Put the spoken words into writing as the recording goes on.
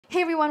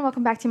Hey everyone,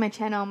 welcome back to my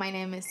channel. My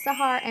name is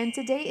Sahar and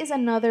today is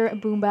another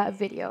BOOMBA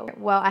video.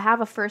 Well, I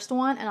have a first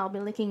one and I'll be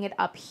linking it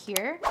up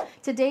here.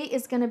 Today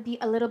is going to be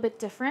a little bit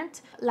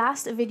different.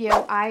 Last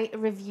video, I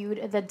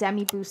reviewed the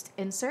DEMI Boost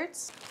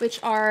inserts, which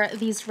are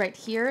these right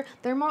here.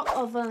 They're more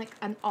of like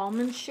an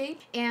almond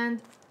shape,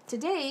 and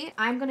today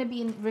I'm going to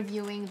be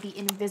reviewing the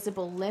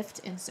invisible lift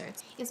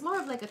inserts. It's more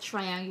of like a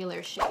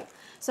triangular shape.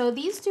 So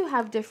these two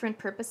have different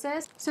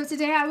purposes. So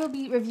today I will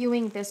be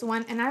reviewing this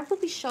one and I will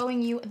be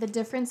showing you the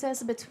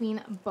differences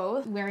between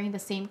both wearing the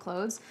same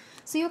clothes.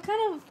 So you'll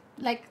kind of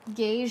like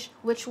gauge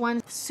which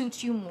one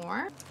suits you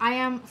more. I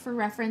am, for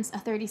reference, a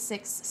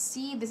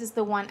 36C. This is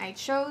the one I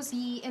chose.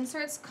 The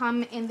inserts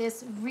come in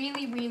this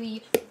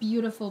really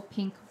beautiful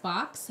pink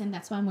box, and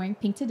that's why I'm wearing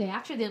pink today. I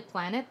actually didn't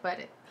plan it, but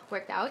it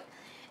worked out.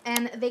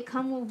 And they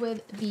come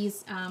with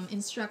these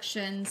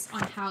instructions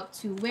on how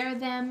to wear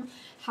them,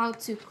 how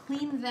to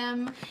clean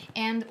them,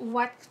 and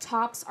what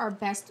tops are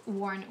best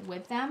worn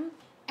with them,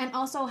 and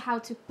also how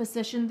to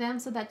position them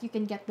so that you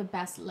can get the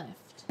best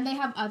lift. And they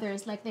have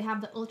others, like they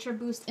have the Ultra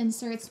Boost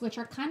inserts, which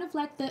are kind of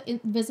like the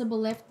invisible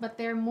lift, but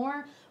they're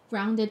more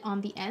rounded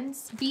on the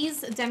ends.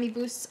 These DEMI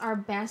Boosts are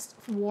best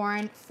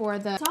worn for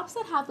the tops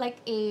that have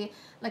like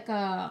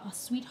a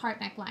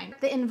sweetheart neckline.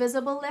 The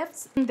invisible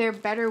lifts, they're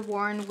better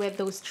worn with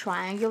those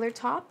triangular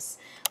tops.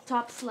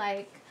 Tops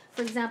like,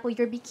 for example,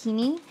 your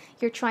bikini,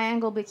 your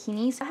triangle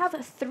bikinis. I have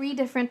 3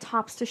 different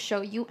tops to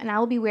show you, and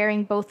I'll be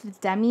wearing both the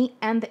DEMI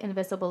and the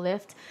invisible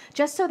lift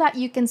just so that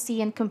you can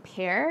see and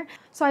compare.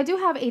 So I do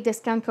have a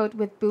discount code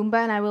with BOOMBA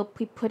and I will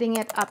be putting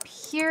it up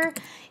here.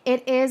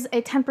 It is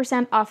a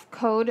 10% off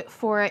code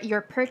for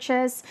your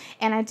purchase,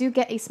 and I do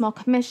get a small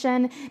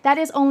commission. That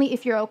is only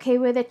if you're okay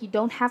with it. You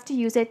don't have to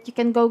use it. You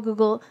can go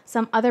Google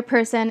some other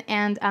person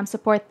and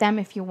support them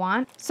if you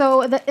want.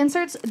 So the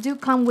inserts do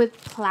come with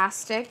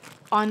plastic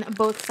on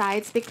both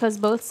sides because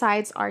both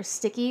sides are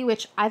sticky,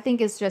 which I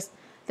think is just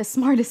the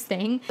smartest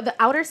thing. The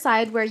outer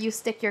side where you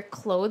stick your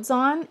clothes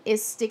on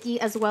is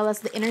sticky, as well as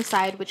the inner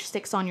side which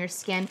sticks on your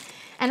skin.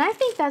 And I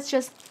think that's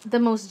just the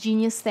most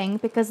genius thing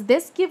because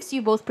this gives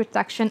you both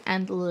protection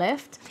and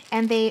lift,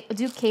 and they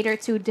do cater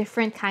to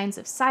different kinds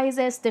of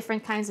sizes,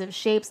 different kinds of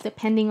shapes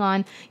depending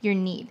on your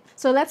need.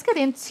 So let's get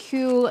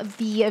into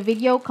the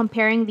video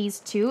comparing these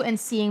two and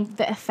seeing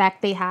the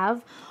effect they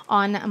have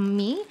on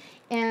me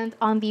and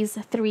on these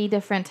 3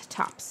 different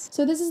tops.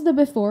 So this is the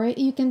before.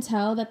 You can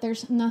tell that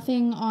there's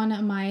nothing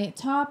on my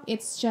top.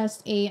 It's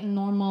just a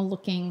normal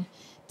looking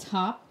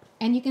top.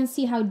 And you can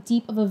see how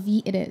deep of a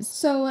V it is.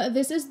 So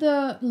this is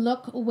the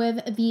look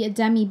with the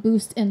DEMI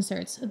Boost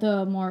inserts,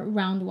 the more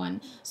round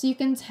one. So you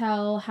can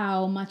tell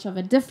how much of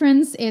a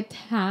difference it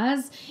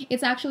has.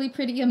 It's actually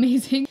pretty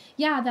amazing.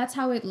 Yeah, that's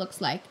how it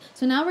looks like.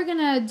 So now we're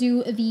gonna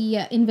do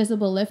the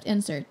invisible lift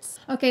inserts.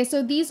 Okay,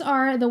 so these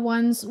are the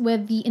ones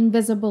with the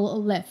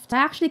invisible lift. I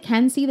actually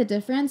can see the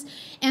difference.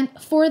 And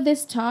for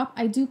this top,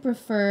 I do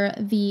prefer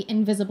the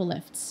invisible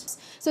lifts.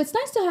 So it's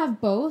nice to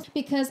have both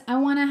because I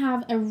want to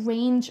have a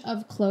range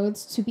of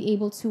clothes to be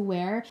able to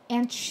wear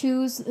and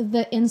choose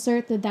the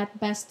insert that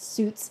best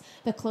suits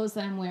the clothes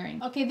that I'm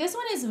wearing. Okay, this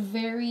one is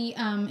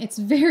it's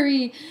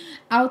very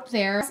out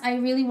there. I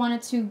really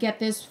wanted to get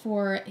this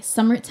for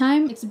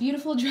summertime. It's a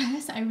beautiful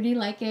dress. I really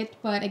like it,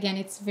 but again,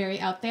 it's very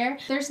out there.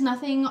 There's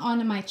nothing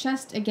on my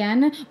chest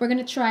again. We're going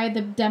to try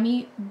the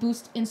DEMI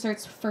Boost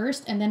inserts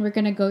first, and then we're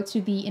going to go to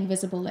the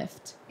invisible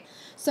lift.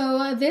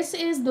 So this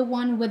is the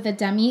one with the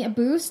DEMI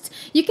Boost.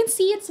 You can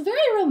see it's very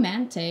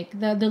romantic.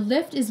 The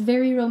lift is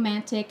very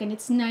romantic and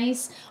it's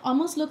nice.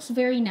 Almost looks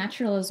very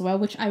natural as well,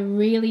 which I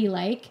really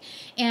like.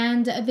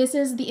 And this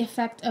is the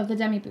effect of the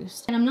DEMI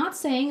Boost. And I'm not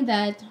saying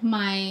that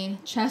my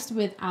chest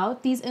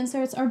without these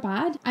inserts are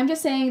bad. I'm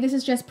just saying this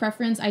is just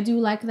preference. I do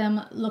like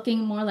them looking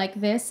more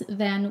like this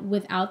than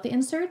without the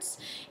inserts.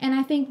 And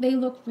I think they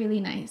look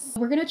really nice.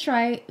 We're gonna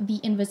try the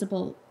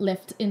invisible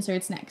lift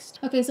inserts next.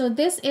 Okay, so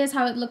this is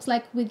how it looks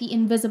like with the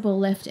invisible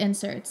lift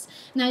inserts.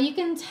 Now you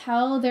can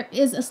tell there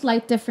is a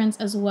slight difference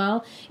as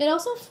well. It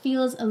also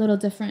feels a little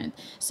different.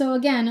 So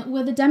again,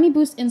 with the DEMI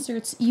Boost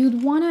inserts,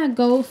 you'd want to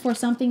go for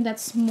something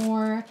that's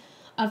more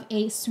of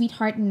a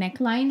sweetheart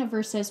neckline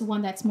versus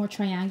one that's more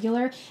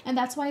triangular, and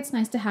that's why it's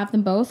nice to have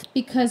them both,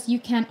 because you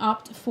can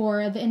opt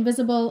for the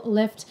invisible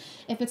lift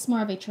if it's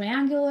more of a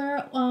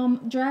triangular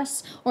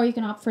dress, or you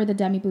can opt for the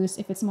DEMI Boost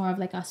if it's more of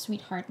like a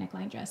sweetheart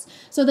neckline dress.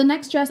 So the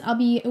next dress I'll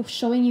be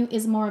showing you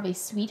is more of a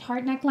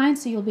sweetheart neckline,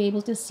 so you'll be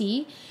able to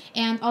see.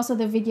 And also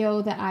the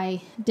video that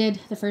I did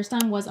the first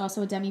time was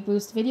also a DEMI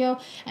Boost video,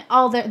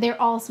 and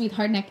they're all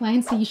sweetheart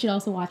necklines, so you should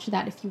also watch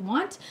that if you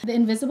want. The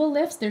invisible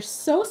lifts, they're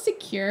so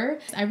secure.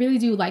 I really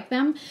do like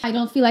them. I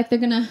don't feel like they're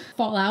gonna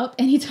fall out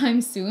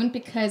anytime soon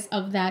because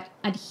of that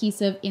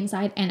adhesive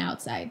inside and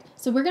outside.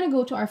 So we're gonna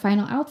go to our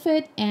final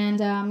outfit,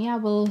 and yeah,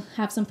 we'll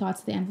have some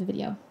thoughts at the end of the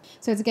video.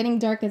 So it's getting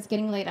dark, it's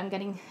getting late, I'm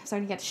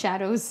starting to get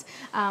shadows.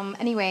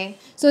 Anyway,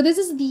 so this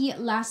is the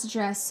last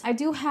dress. I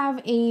do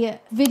have a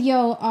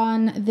video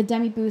on the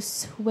demi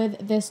boost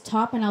with this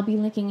top, and I'll be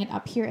linking it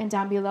up here and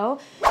down below.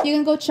 You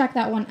can go check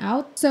that one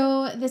out.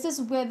 So this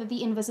is with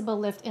the invisible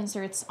lift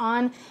inserts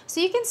on.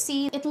 So you can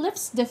see it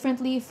lifts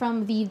differently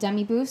from the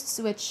demi boosts,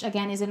 which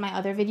again is in my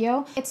other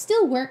video. It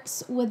still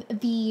works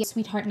with the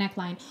sweetheart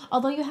neckline,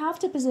 although you have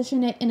to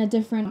position it in a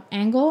different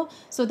angle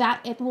so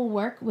that it will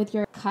work with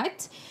your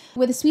cut.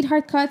 With the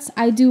sweetheart cuts,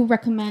 I do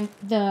recommend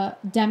the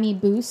demi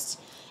boost.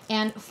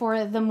 And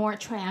for the more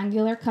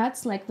triangular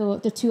cuts, like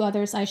the two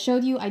others I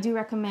showed you, I do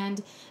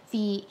recommend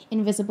the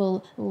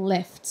invisible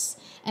lifts.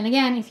 And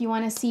again, if you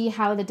want to see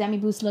how the demi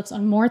boost looks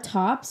on more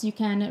tops, you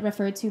can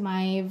refer to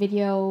my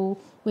video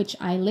which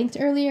I linked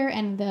earlier,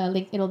 and the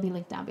link, it'll be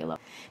linked down below.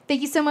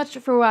 Thank you so much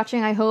for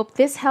watching. I hope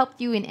this helped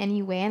you in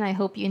any way, and I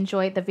hope you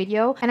enjoyed the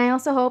video. And I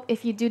also hope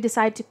if you do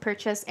decide to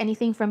purchase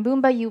anything from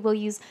BOOMBA, you will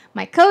use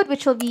my code,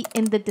 which will be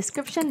in the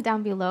description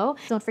down below.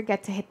 Don't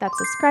forget to hit that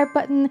subscribe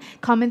button,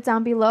 comment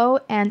down below,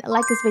 and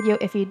like this video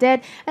if you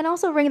did, and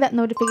also ring that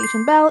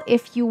notification bell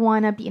if you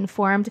want to be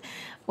informed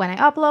when I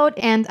upload.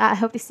 And I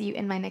hope to see you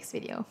in my next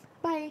video.